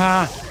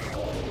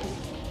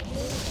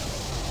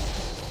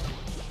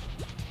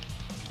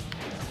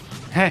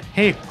 Hey,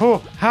 hey, oh,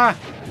 ha,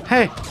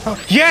 hey, oh.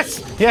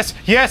 Yes, yes,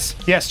 yes,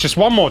 yes. Just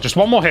one more hit,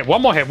 one more hit,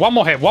 one more hit,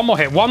 one more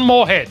hit, one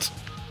more hit.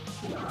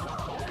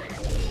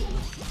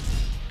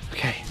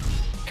 Okay,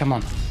 come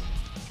on.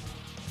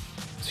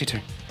 C2.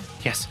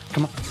 Yes,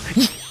 come on.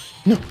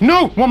 No,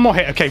 no, one more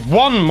hit. Okay,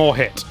 one more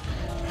hit.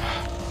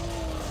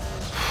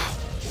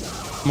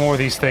 More of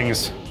these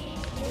things.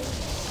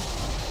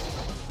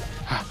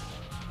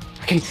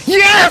 Okay,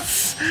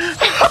 yes!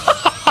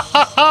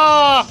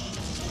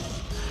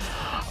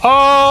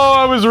 Oh,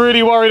 I was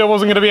really worried I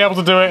wasn't going to be able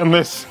to do it in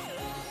this.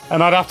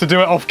 And I'd have to do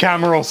it off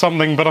camera or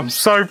something, but I'm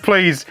so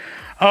pleased.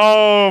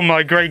 Oh,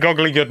 my great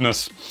goggly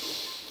goodness.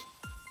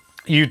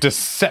 You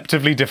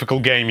deceptively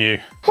difficult game, you.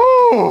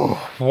 Whew,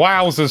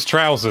 wowzers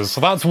trousers.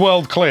 So that's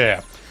world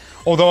clear.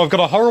 Although I've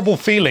got a horrible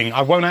feeling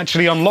I won't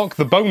actually unlock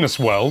the bonus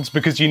worlds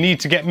because you need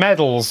to get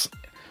medals.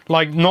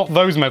 Like, not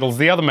those medals,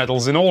 the other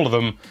medals in all of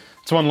them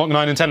to unlock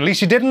 9 and 10. At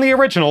least you did in the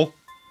original.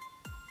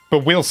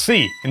 But we'll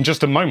see in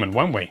just a moment,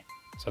 won't we?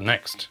 So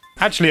next.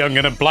 Actually, I'm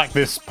going to black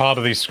this part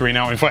of the screen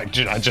out. In fact,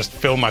 I just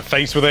fill my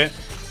face with it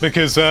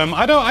because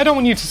I don't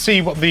want you to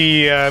see what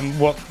the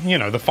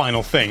the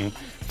final thing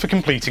for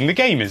completing the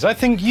game is. I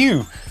think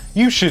you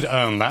should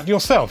earn that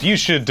yourself. You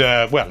should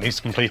well, at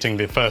least completing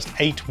the first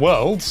 8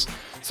 worlds.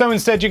 So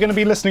instead, you're going to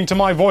be listening to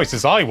my voice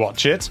as I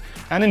watch it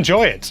and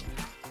enjoy it.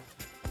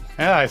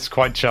 Yeah, it's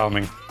quite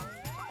charming.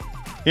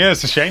 Yeah,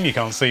 it's a shame you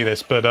can't see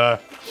this, but I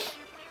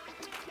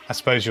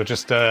suppose you'll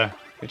just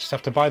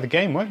have to buy the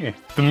game, won't you?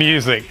 The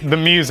music,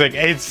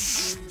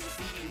 it's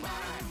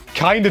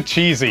kind of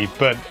cheesy,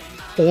 but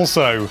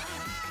also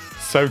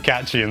so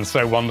catchy and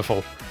so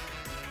wonderful.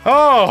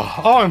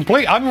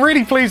 I'm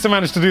really pleased to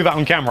manage to do that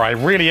on camera. I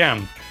really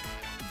am.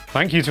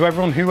 Thank you to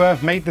everyone who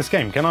made this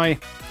game. Can I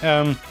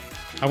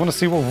want to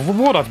see what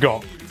reward I've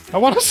got.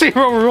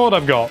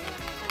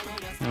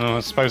 Oh,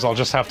 I suppose I'll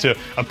just have to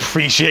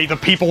appreciate the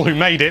people who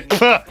made it.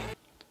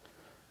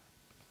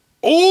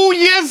 Oh,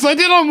 yes, I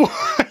did on...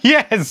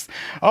 Yes!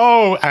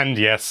 Oh, and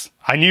yes.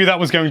 I knew that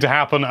was going to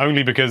happen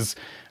only because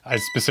I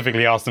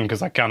specifically asked them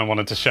because I kind of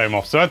wanted to show them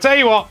off. So I'll tell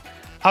you what,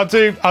 I'll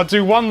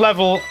do one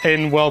level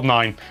in World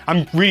 9.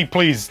 I'm really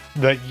pleased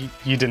that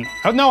you didn't...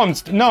 Oh, no, I'm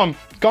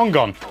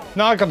gone.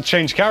 No, I got to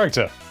change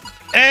character.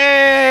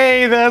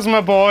 Hey, there's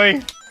my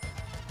boy.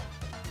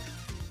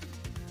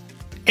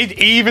 It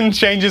even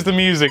changes the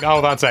music. Oh,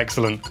 that's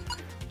excellent.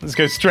 Let's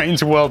go straight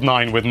into World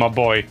 9 with my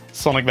boy,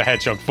 Sonic the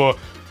Hedgehog, for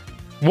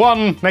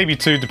 1, maybe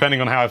 2, depending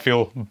on how I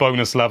feel,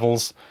 bonus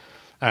levels.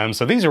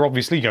 So these are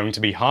obviously going to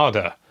be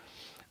harder.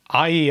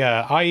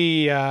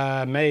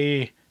 I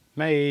may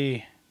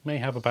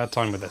have a bad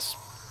time with this.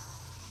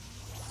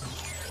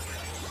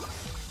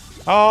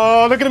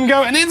 Oh, look at him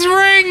go, and it's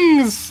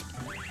rings!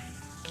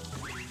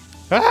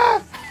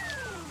 Ah!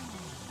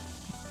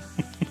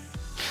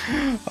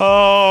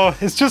 Oh,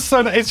 it's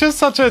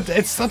such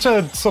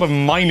a sort of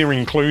minor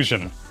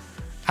inclusion,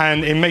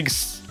 and it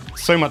makes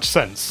so much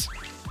sense,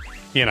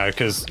 you know,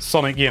 because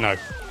Sonic, you know,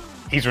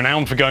 he's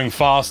renowned for going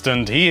fast,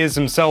 and he is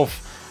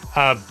himself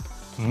a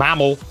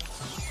mammal.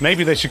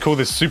 Maybe they should call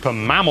this Super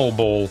Mammal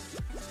Ball.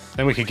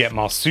 Then we could get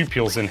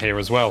marsupials in here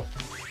as well.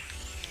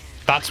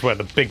 That's where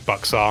the big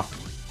bucks are.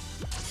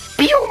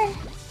 Pew!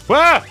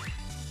 Ah!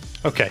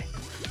 Okay.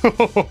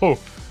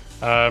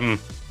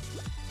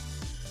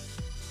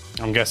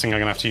 I'm guessing I'm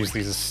gonna have to use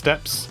these as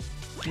steps.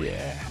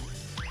 Yeah.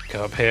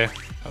 Go up here.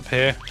 Up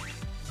here.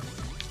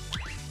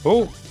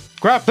 Oh!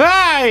 Grab!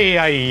 Ay!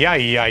 Ay!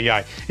 Ay! Ay!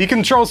 Ay! He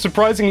controls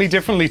surprisingly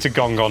differently to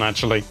Gongon,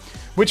 actually.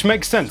 Which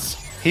makes sense.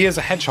 He is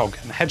a hedgehog,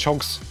 and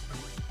hedgehogs...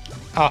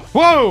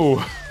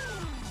 whoa!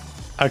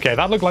 Okay,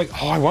 that looked like...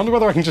 Oh, I wonder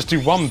whether I can just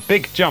do one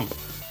big jump.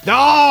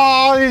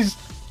 Oh!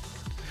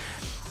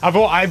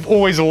 I've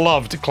always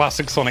loved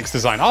classic Sonic's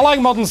design. I like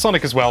modern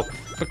Sonic as well,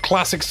 but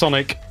classic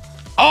Sonic...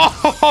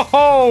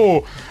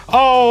 Oh!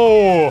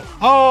 Oh!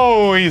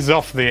 Oh! He's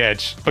off the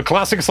edge. But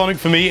classic Sonic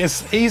for me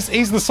is...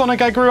 He's the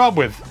Sonic I grew up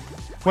with.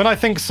 When I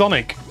think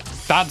Sonic,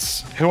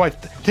 that's who I...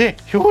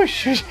 That's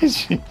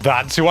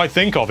who I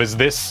think of, is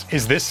this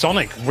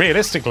Sonic,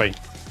 realistically.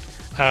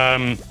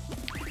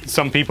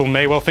 Some people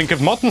may well think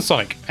of modern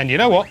Sonic, and you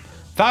know what?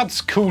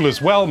 That's cool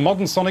as well.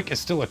 Modern Sonic is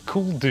still a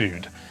cool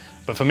dude.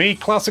 But for me,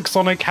 classic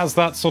Sonic has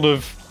that sort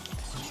of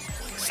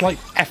slight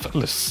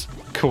effortless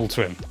cool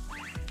to him.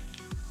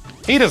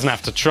 He doesn't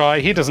have to try,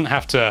 he doesn't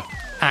have to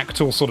act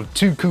all sort of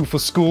too cool for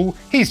school.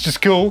 He's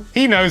just cool,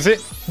 he knows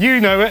it, you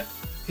know it.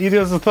 He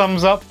does a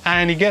thumbs up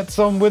and he gets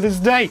on with his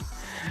day.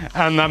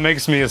 And that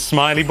makes me a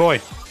smiley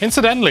boy.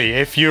 Incidentally,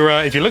 if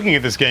you're looking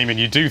at this game and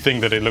you do think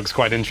that it looks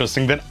quite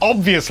interesting, then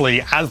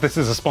obviously, as this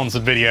is a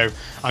sponsored video,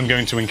 I'm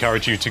going to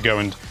encourage you to go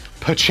and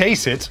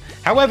purchase it.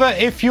 However,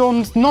 if you're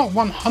not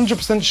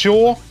 100%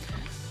 sure,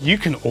 you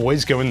can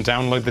always go and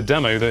download the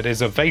demo that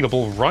is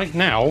available right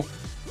now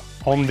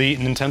on the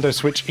Nintendo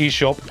Switch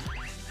eShop.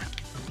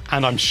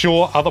 And I'm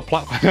sure other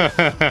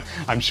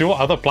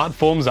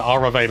platforms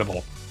are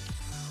available.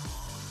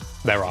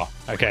 There are.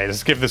 Okay,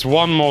 let's give this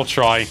one more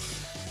try.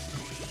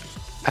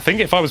 I think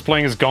if I was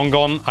playing as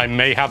Gongon, I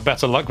may have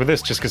better luck with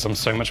this, just because I'm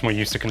so much more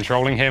used to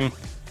controlling him.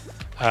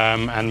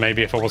 And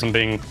maybe if I wasn't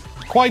being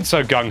quite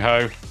so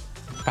gung-ho,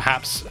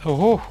 perhaps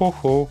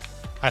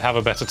I'd have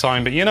a better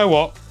time. But you know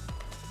what?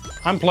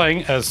 I'm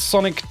playing as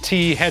Sonic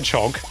T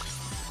Hedgehog,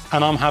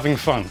 and I'm having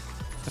fun.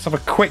 Let's have a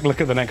quick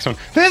look at the next one.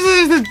 This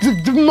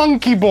is the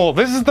monkey ball.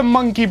 This is the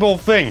monkey ball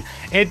thing.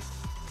 It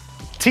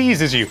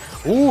teases you.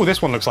 Ooh,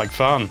 this one looks like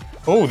fun.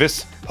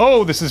 This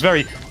is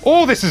very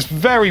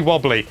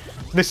wobbly.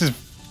 This is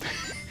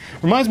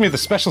reminds me of the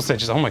special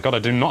stages. Oh my god, I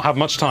do not have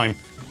much time.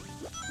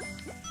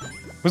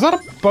 Was that a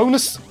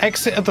bonus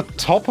exit at the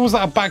top, or was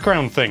that a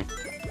background thing?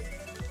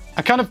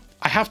 I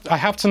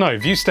have to know.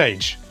 View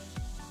stage.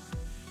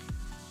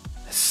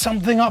 There's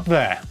something up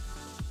there.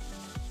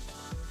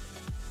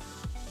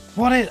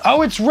 What is...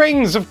 Oh, it's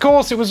rings! Of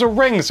course, it was a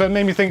ring, so it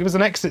made me think it was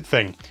an exit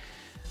thing.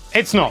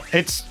 It's not.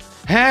 It's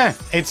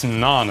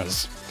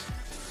nanas.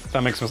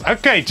 That makes sense.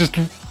 Okay, just...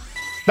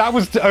 That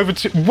was over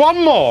to...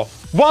 One more!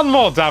 One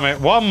more, damn it!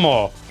 One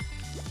more!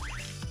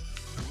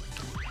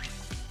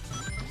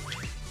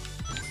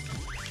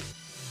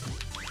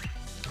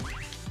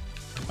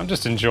 I'm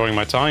just enjoying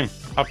my time.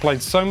 I've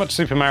played so much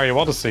Super Mario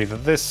Odyssey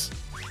that this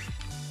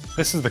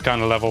is the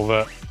kind of level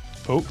that...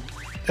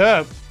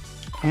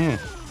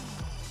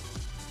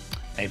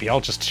 Maybe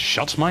I'll just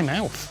shut my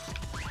mouth.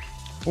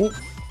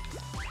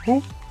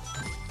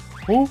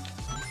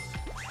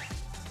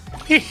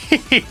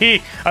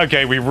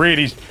 Okay, we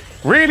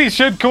really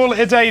should call it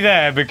a day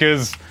there,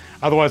 because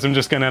otherwise I'm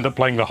just going to end up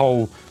playing the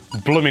whole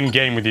blooming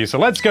game with you. So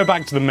let's go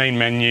back to the main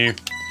menu.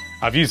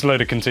 I've used a load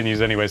of continues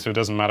anyway, so it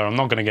doesn't matter. I'm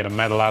not going to get a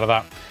medal out of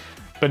that.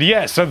 But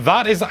yeah, so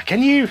that is...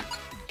 Can you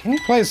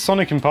play as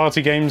Sonic in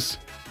party games?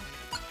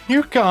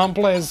 You can't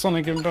play as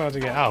Sonic in party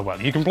games. Oh,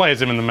 well, you can play as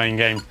him in the main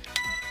game.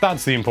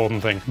 That's the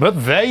important thing.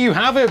 But there you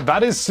have it.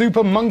 That is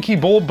Super Monkey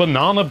Ball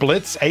Banana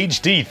Blitz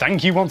HD.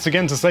 Thank you once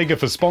again to Sega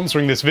for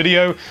sponsoring this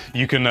video.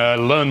 You can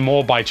learn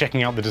more by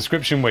checking out the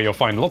description, where you'll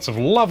find lots of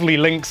lovely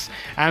links.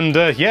 And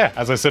yeah,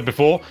 as I said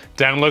before,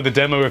 download the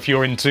demo if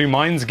you're in two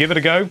minds. Give it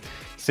a go.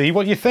 See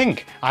what you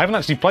think. I haven't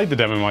actually played the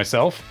demo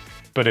myself,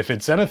 but if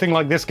it's anything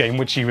like this game,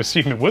 which you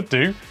assume it would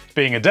do,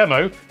 being a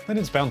demo, then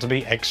it's bound to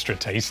be extra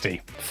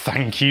tasty.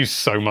 Thank you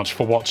so much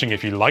for watching.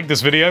 If you like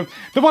this video,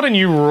 then why don't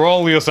you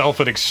roll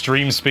yourself at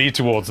extreme speed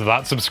towards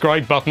that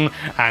subscribe button,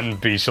 and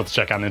be sure to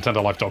check out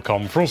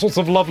NintendoLife.com for all sorts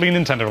of lovely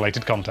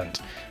Nintendo-related content.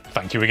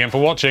 Thank you again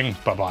for watching.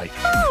 Bye-bye.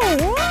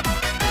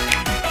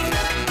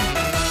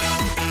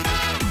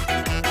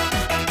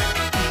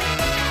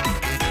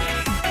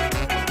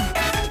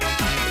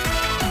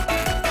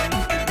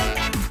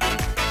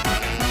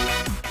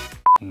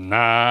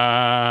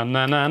 Na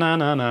na na na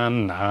na na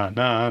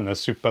na na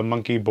Super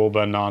Monkey Ball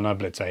Banana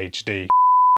Blitz HD.